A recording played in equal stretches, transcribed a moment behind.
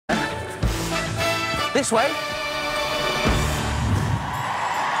This way.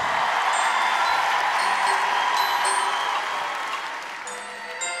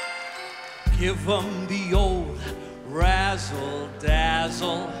 Give 'em the old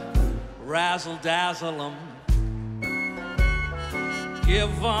razzle-dazzle, razzle-dazzle 'em.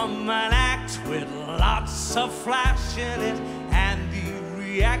 Give 'em an act with lots of flash in it, and the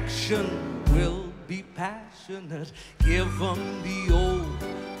reaction will be passionate. Give 'em the old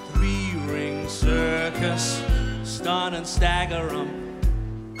three-ring circus, stun and stagger 'em.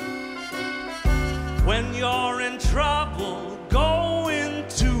 When you're in trouble, go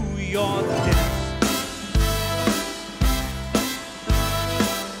into your depths.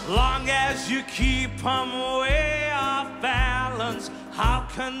 Long as you keep 'em way off balance, how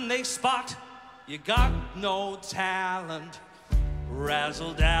can they spot you got no talent?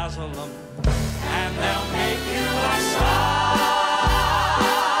 Razzle-dazzle 'em, and they'll make you a star.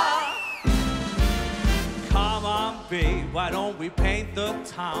 Come on, babe, why don't we paint the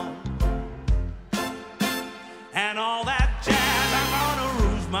town? And all that jazz, I'm gonna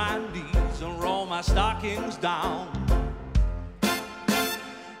rouge my knees and roll my stockings down.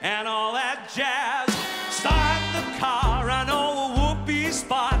 And all that jazz, start the car, I know a whoopee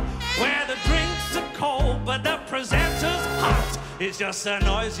spot where the drinks are cold but the presenter's hot. It's just a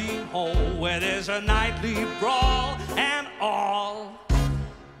noisy hole where there's a nightly brawl and all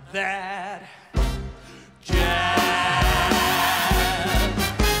that jazz.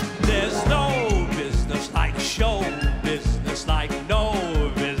 There's no business like show business, like no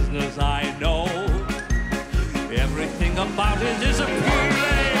business I know. Everything about it is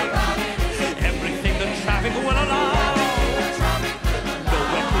appealing, everything the traffic will allow.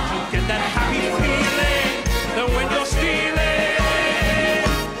 Nowhere could you get that happy feeling than when you're stealing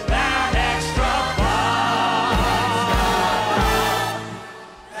that extra bar.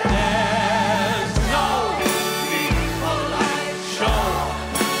 There's no people like show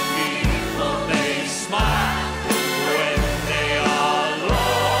people, they smile when they are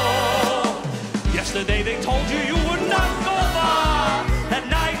low. Yesterday they told you you would not go far. At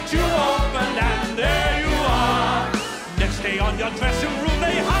night you opened and there you are. Next day on your dressing room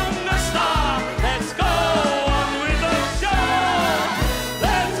they hung a star. Let's go on with the show.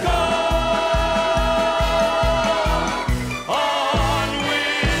 Let's go on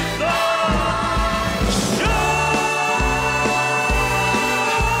with the show.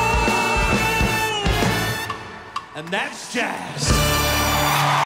 And that's jazz.